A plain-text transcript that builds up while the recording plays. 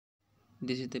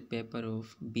This is the paper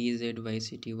of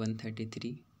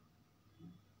Bzyct-133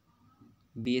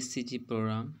 Bscg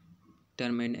program,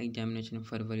 term and examination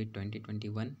February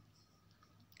 2021.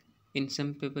 In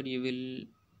some paper you will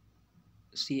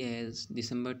see as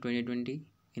December 2020,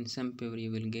 in some paper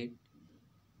you will get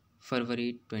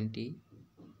February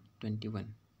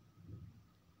 2021.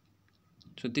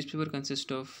 So this paper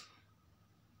consists of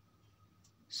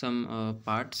some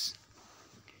parts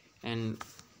and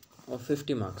of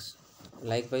 50 marks.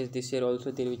 Likewise, this year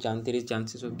also there is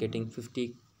chances of getting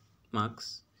 50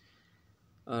 marks.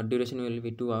 Duration will be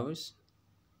 2 hours.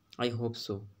 I hope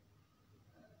so.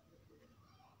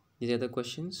 These are the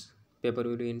questions. Paper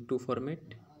will be in two format,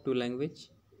 two language,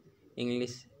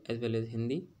 English as well as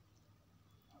Hindi.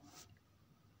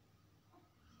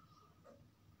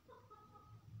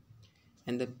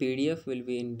 And the PDF will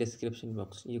be in description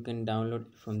box. You can download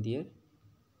it from there.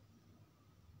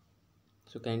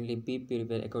 So kindly be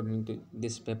prepared according to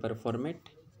this paper format.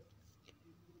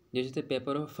 This is the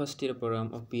paper of first year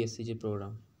program of Bscg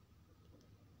program.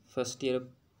 First year,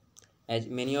 as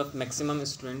many of maximum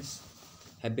students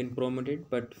have been promoted,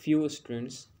 but few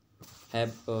students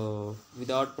have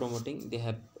without promoting, they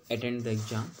have attended the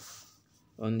exam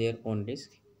on their own risk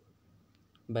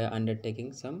by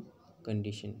undertaking some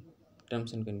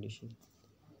terms and condition.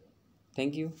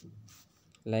 Thank you.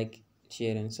 Like,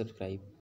 share and subscribe.